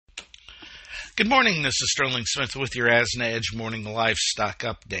Good morning, this is Sterling Smith with your Asna Edge Morning Livestock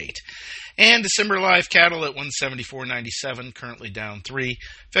Update. And December live cattle at 174.97, currently down 3.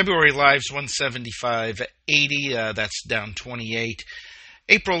 February lives 175.80, that's down 28.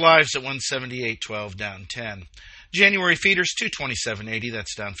 April lives at 178.12, down 10. January feeders 227.80,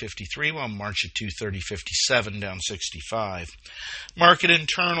 that's down 53, while March at 230.57, down 65. Market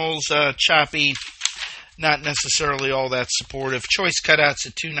internals choppy. Not necessarily all that supportive. Choice cutouts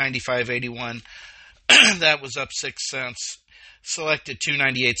at $295.81. That was up 6 cents. Select at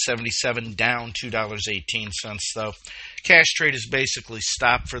 $298.77, down $2.18 though. Cash trade is basically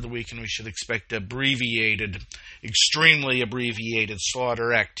stopped for the week, and we should expect extremely abbreviated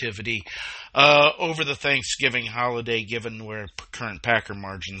slaughter activity over the Thanksgiving holiday, given where current packer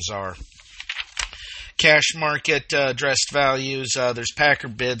margins are. Cash market dressed values. There's packer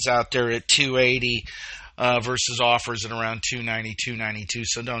bids out there at $280. Versus offers at around $290, $292,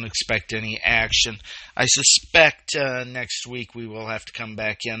 so don't expect any action. I suspect next week we will have to come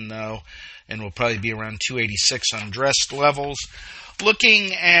back in, though, and we'll probably be around $286 on dressed levels.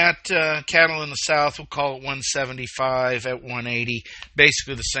 Looking at cattle in the south, we'll call it 175 at 180.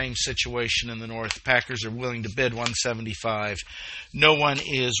 Basically the same situation in the north. Packers are willing to bid 175. No one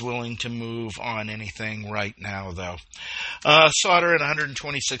is willing to move on anything right now, though. Slaughter at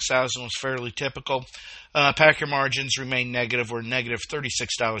 126,000 was fairly typical. Packer margins remain negative. We're negative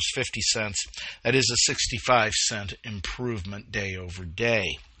 $36.50. That is a 65-cent improvement day over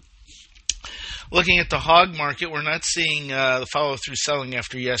day. Looking at the hog market, we're not seeing the follow-through selling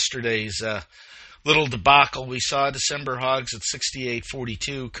after yesterday's little debacle. We saw December hogs at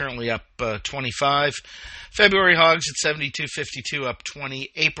 68.42, currently up 25. February hogs at 72.52, up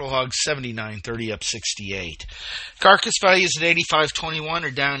 20. April hogs 79.30, up 68. Carcass values at 85.21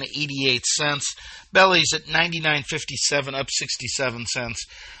 are down 88 cents. Bellies at 99.57, up 67 cents.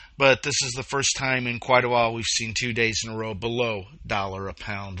 But this is the first time in quite a while we've seen 2 days in a row below $1 a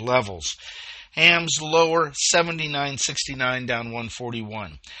pound levels. Hams lower, 79.69, down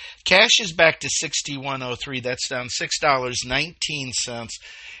 141. Cash is back to 61.03. That's down $6.19.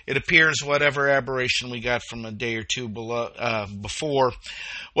 It appears whatever aberration we got from a day or two before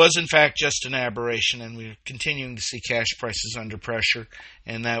was in fact just an aberration, and we're continuing to see cash prices under pressure,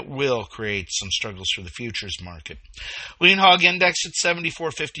 and that will create some struggles for the futures market. Lean hog index at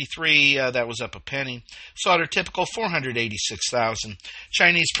 74.53. That was up a penny. Slaughter typical 486,000.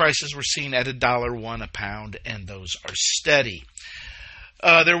 Chinese prices were seen at $1.01 a pound, and those are steady.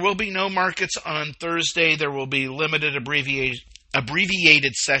 There will be no markets on Thursday. There will be limited abbreviated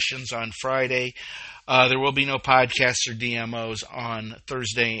sessions on Friday. There will be no podcasts or DMOs on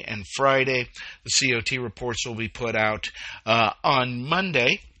Thursday and Friday. The COT reports will be put out on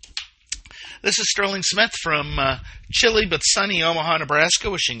Monday. This is Sterling Smith from chilly but sunny Omaha, Nebraska,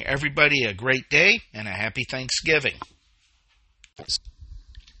 wishing everybody a great day and a happy Thanksgiving.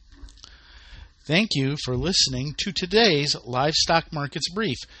 Thank you for listening to today's Livestock Markets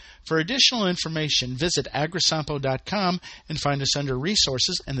Brief. For additional information, visit agrisampo.com and find us under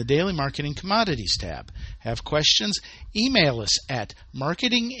Resources and the Daily Marketing Commodities tab. Have questions? Email us at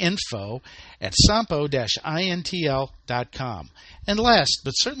marketinginfo@sampo-intl.com. And last,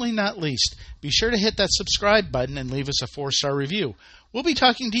 but certainly not least, be sure to hit that subscribe button and leave us a 4-star review. We'll be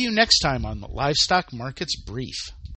talking to you next time on the Livestock Markets Brief.